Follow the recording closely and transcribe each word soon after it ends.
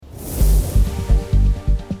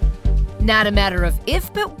Not a matter of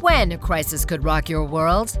if, but when a crisis could rock your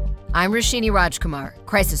world. I'm Roshini Rajkumar,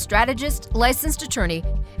 crisis strategist, licensed attorney,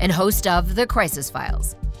 and host of The Crisis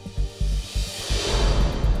Files.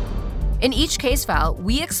 In each case file,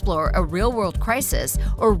 we explore a real-world crisis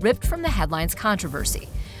or ripped from the headlines controversy.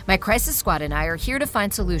 My crisis squad and I are here to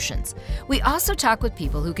find solutions. We also talk with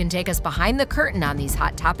people who can take us behind the curtain on these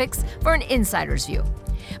hot topics for an insider's view.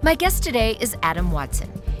 My guest today is Adam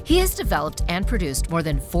Watson. He has developed and produced more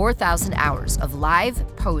than 4,000 hours of live,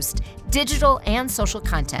 post, digital, and social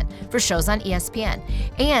content for shows on ESPN,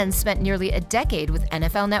 and spent nearly a decade with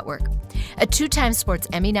NFL Network. A two-time Sports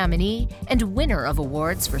Emmy nominee and winner of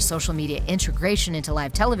awards for social media integration into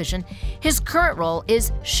live television, his current role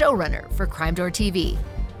is showrunner for Crime Door TV.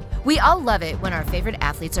 We all love it when our favorite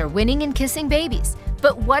athletes are winning and kissing babies,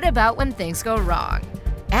 but what about when things go wrong?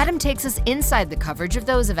 Adam takes us inside the coverage of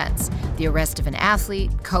those events: the arrest of an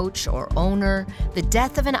athlete, coach, or owner, the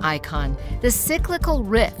death of an icon, the cyclical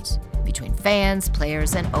rift between fans,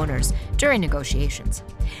 players, and owners during negotiations.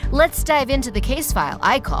 Let's dive into the case file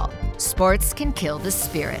I call Sports Can Kill the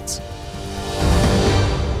Spirit.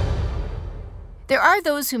 There are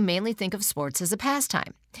those who mainly think of sports as a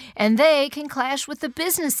pastime, and they can clash with the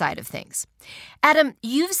business side of things. Adam,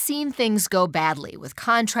 you've seen things go badly with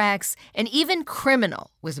contracts and even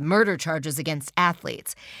criminal with murder charges against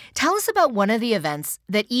athletes. Tell us about one of the events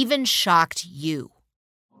that even shocked you.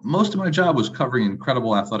 Most of my job was covering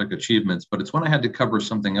incredible athletic achievements, but it's when I had to cover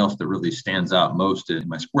something else that really stands out most in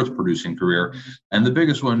my sports producing career. And the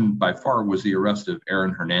biggest one by far was the arrest of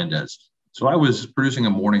Aaron Hernandez. So I was producing a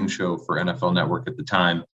morning show for NFL Network at the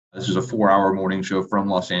time. This was a 4-hour morning show from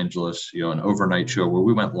Los Angeles, an overnight show where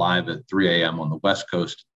we went live at 3 a.m. on the West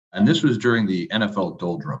Coast. And this was during the NFL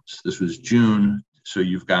doldrums. This was June. So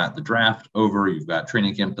you've got the draft over, you've got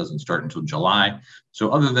training camp doesn't start until July.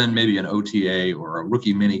 So other than maybe an OTA or a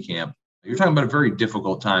rookie mini camp, you're talking about a very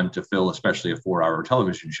difficult time to fill, especially a 4-hour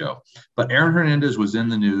television show. But Aaron Hernandez was in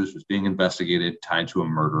the news, was being investigated, tied to a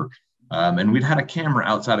murder. And we'd had a camera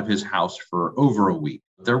outside of his house for over a week.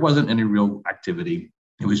 There wasn't any real activity.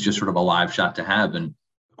 It was just sort of a live shot to have. And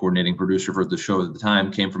the coordinating producer for the show at the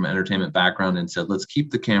time came from an entertainment background and said, let's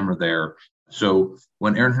keep the camera there. So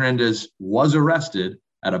when Aaron Hernandez was arrested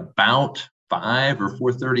at about 5 or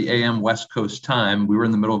 4:30 a.m. West Coast time, we were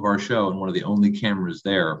in the middle of our show and one of the only cameras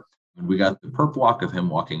there. And we got the perp walk of him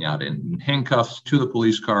walking out in handcuffs to the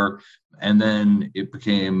police car. And then it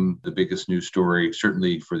became the biggest news story,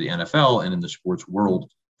 certainly for the NFL and in the sports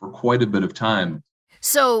world, for quite a bit of time.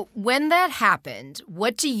 So when that happened,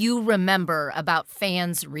 what do you remember about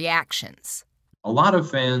fans' reactions? A lot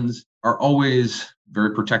of fans are always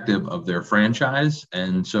very protective of their franchise.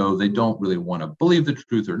 And so they don't really want to believe the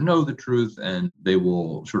truth or know the truth. And they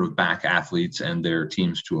will sort of back athletes and their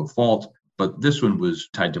teams to a fault. But this one was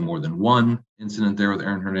tied to more than one incident there with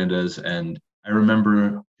Aaron Hernandez. And I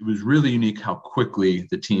remember it was really unique how quickly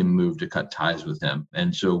the team moved to cut ties with him.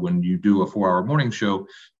 And so when you do a 4-hour morning show,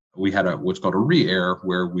 we had what's called a re-air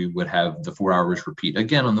where we would have the 4 hours repeat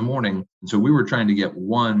again on the morning. And so we were trying to get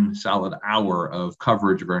one solid hour of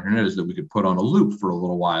coverage of Aaron Hernandez that we could put on a loop for a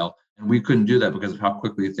little while. And we couldn't do that because of how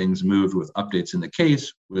quickly things moved with updates in the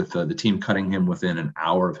case, with the team cutting him within an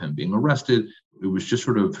hour of him being arrested. It was just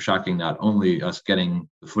sort of shocking, not only us getting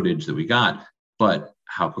the footage that we got, but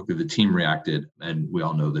how quickly the team reacted. And we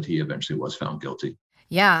all know that he eventually was found guilty.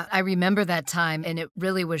 Yeah, I remember that time, and it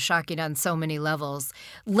really was shocking on so many levels.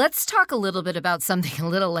 Let's talk a little bit about something a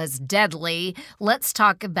little less deadly. Let's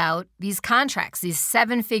talk about these contracts, these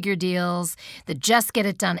 7-figure deals, the just get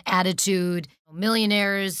it done attitude,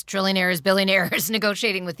 millionaires, trillionaires, billionaires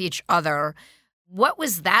negotiating with each other. What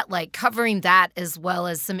was that like, covering that as well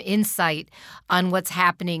as some insight on what's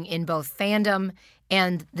happening in both fandom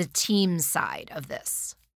and the team side of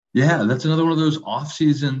this? Yeah, that's another one of those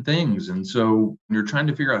off-season things. And so when you're trying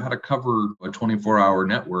to figure out how to cover a 24-hour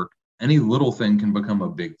network, any little thing can become a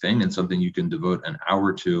big thing and something you can devote an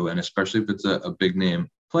hour to, and especially if it's a big-name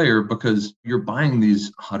player, because you're buying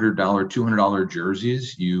these $100, $200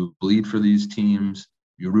 jerseys. You bleed for these teams.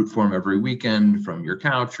 You root for them every weekend from your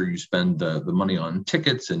couch, or you spend the money on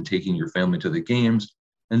tickets and taking your family to the games.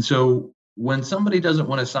 And so when somebody doesn't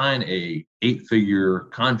want to sign a 8-figure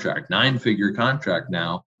contract, 9-figure contract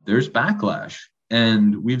now, there's backlash.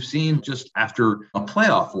 And we've seen just after a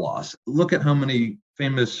playoff loss, look at how many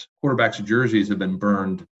famous quarterbacks' jerseys have been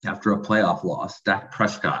burned after a playoff loss. Dak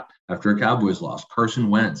Prescott after a Cowboys loss, Carson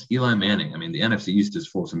Wentz, Eli Manning. I mean, the NFC East is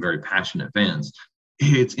full of some very passionate fans.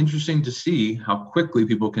 It's interesting to see how quickly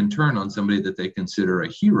people can turn on somebody that they consider a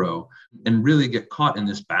hero and really get caught in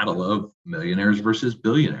this battle of millionaires versus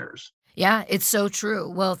billionaires. Yeah, it's so true.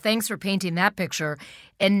 Well, thanks for painting that picture.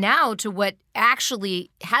 And now to what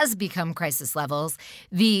actually has become crisis levels,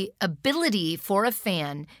 the ability for a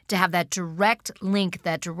fan to have that direct link,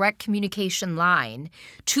 that direct communication line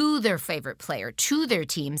to their favorite player, to their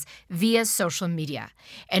teams via social media.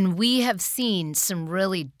 And we have seen some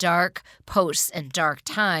really dark posts and dark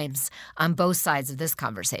times on both sides of this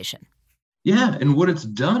conversation. Yeah, and what it's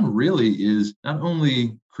done really is not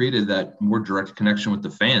only created that more direct connection with the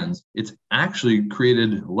fans, it's actually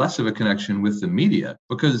created less of a connection with the media,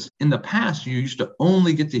 because in the past, you used to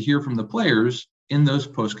only get to hear from the players in those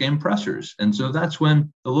post-game pressers. And so that's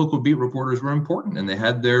when the local beat reporters were important, and they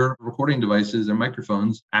had their recording devices, their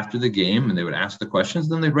microphones after the game, and they would ask the questions,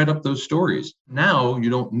 then they'd write up those stories. Now you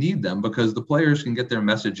don't need them because the players can get their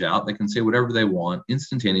message out. They can say whatever they want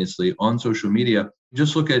instantaneously on social media.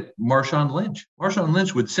 Just look at Marshawn Lynch. Marshawn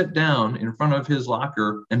Lynch would sit down in front of his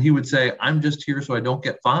locker and he would say, "I'm just here so I don't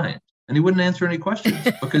get fined." And he wouldn't answer any questions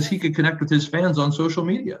because he could connect with his fans on social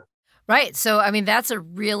media. Right. So, I mean, that's a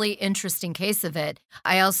really interesting case of it.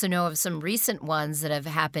 I also know of some recent ones that have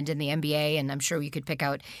happened in the NBA, and I'm sure you could pick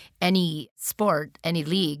out any sport, any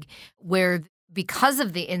league, where because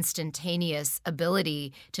of the instantaneous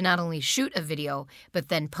ability to not only shoot a video, but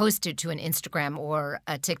then post it to an Instagram or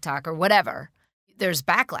a TikTok or whatever, there's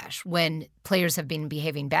backlash when players have been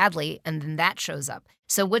behaving badly, and then that shows up.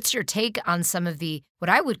 So what's your take on some of the, what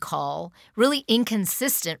I would call, really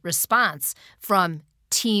inconsistent response from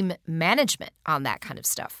team management on that kind of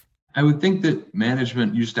stuff? I would think that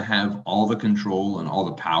management used to have all the control and all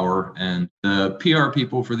the power, and the PR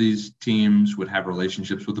people for these teams would have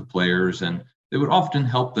relationships with the players, and they would often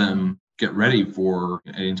help them get ready for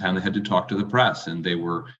any time they had to talk to the press, and they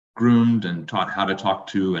were groomed and taught how to talk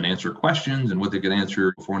to and answer questions and what they could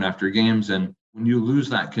answer before and after games. And when you lose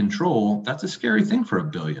that control, that's a scary thing for a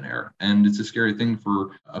billionaire. And it's a scary thing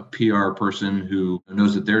for a PR person who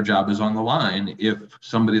knows that their job is on the line if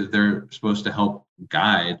somebody that they're supposed to help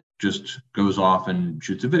guide just goes off and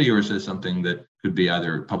shoots a video or says something that could be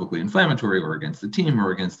either publicly inflammatory or against the team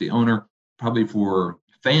or against the owner. Probably for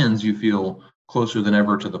fans, you feel closer than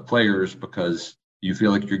ever to the players because you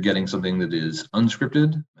feel like you're getting something that is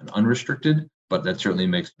unscripted and unrestricted, but that certainly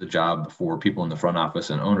makes the job for people in the front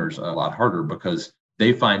office and owners a lot harder because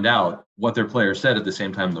they find out what their players said at the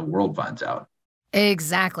same time the world finds out.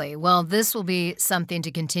 Exactly. Well, this will be something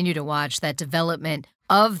to continue to watch, that development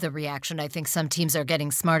of the reaction. I think some teams are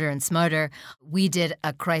getting smarter and smarter. We did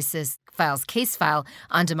a Crisis Files case file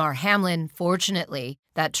on Damar Hamlin. Fortunately,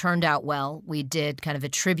 that turned out well. We did kind of a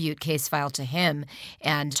tribute case file to him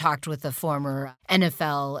and talked with the former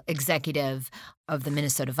NFL executive of the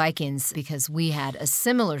Minnesota Vikings because we had a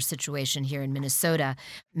similar situation here in Minnesota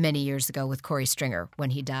many years ago with Corey Stringer when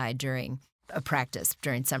he died during a practice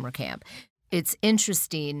during summer camp. It's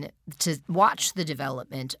interesting to watch the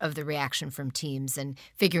development of the reaction from teams and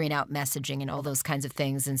figuring out messaging and all those kinds of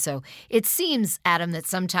things. And so it seems, Adam, that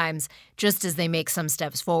sometimes just as they make some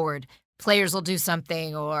steps forward, players will do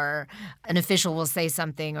something or an official will say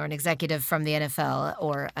something or an executive from the NFL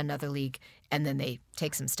or another league, and then they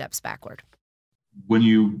take some steps backward. When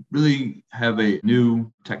you really have a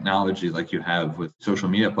new technology like you have with social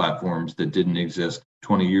media platforms that didn't exist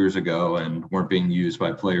 20 years ago and weren't being used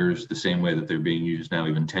by players the same way that they're being used now,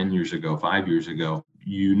 even 10 years ago, 5 years ago,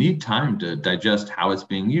 you need time to digest how it's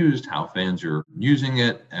being used, how fans are using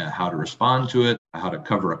it, how to respond to it, how to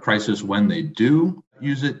cover a crisis when they do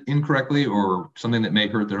use it incorrectly or something that may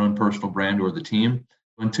hurt their own personal brand or the team.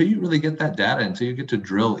 Until you really get that data, until you get to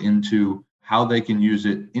drill into how they can use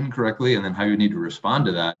it incorrectly and then how you need to respond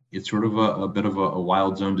to that, it's sort of a bit of a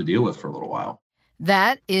wild zone to deal with for a little while.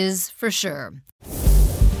 That is for sure.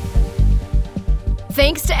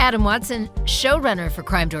 Thanks to Adam Watson, showrunner for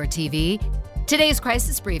Crime Door TV. Today's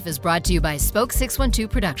Crisis Brief is brought to you by Spoke 612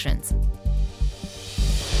 Productions.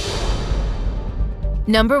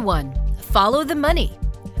 Number 1, follow the money.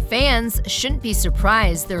 Fans shouldn't be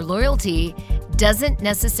surprised their loyalty doesn't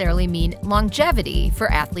necessarily mean longevity for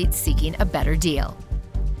athletes seeking a better deal.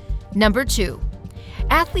 Number 2,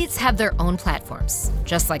 athletes have their own platforms.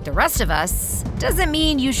 Just like the rest of us, doesn't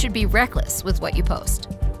mean you should be reckless with what you post.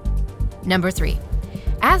 Number 3,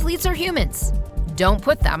 athletes are humans. Don't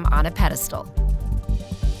put them on a pedestal.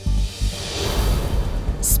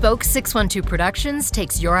 Spoke 612 Productions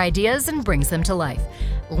takes your ideas and brings them to life.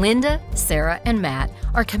 Linda, Sarah, and Matt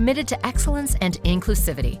are committed to excellence and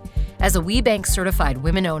inclusivity. As a WeBank certified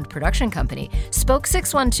women-owned production company, Spoke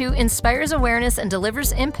 612 inspires awareness and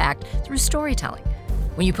delivers impact through storytelling.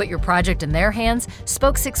 When you put your project in their hands,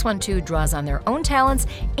 Spoke 612 draws on their own talents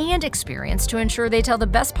and experience to ensure they tell the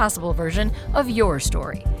best possible version of your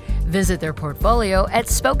story. Visit their portfolio at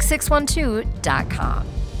spoke612.com.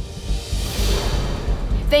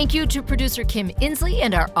 Thank you to producer Kim Inslee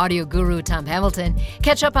and our audio guru, Tom Hamilton.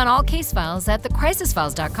 Catch up on all case files at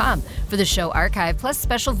thecrisisfiles.com for the show archive plus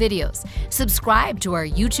special videos. Subscribe to our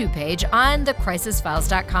YouTube page on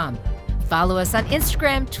thecrisisfiles.com. Follow us on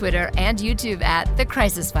Instagram, Twitter, and YouTube at The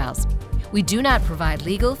Crisis Files. We do not provide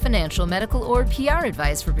legal, financial, medical, or PR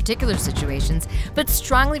advice for particular situations, but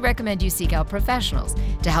strongly recommend you seek out professionals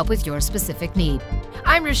to help with your specific need.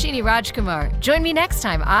 I'm Roshini Rajkumar. Join me next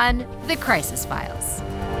time on The Crisis Files.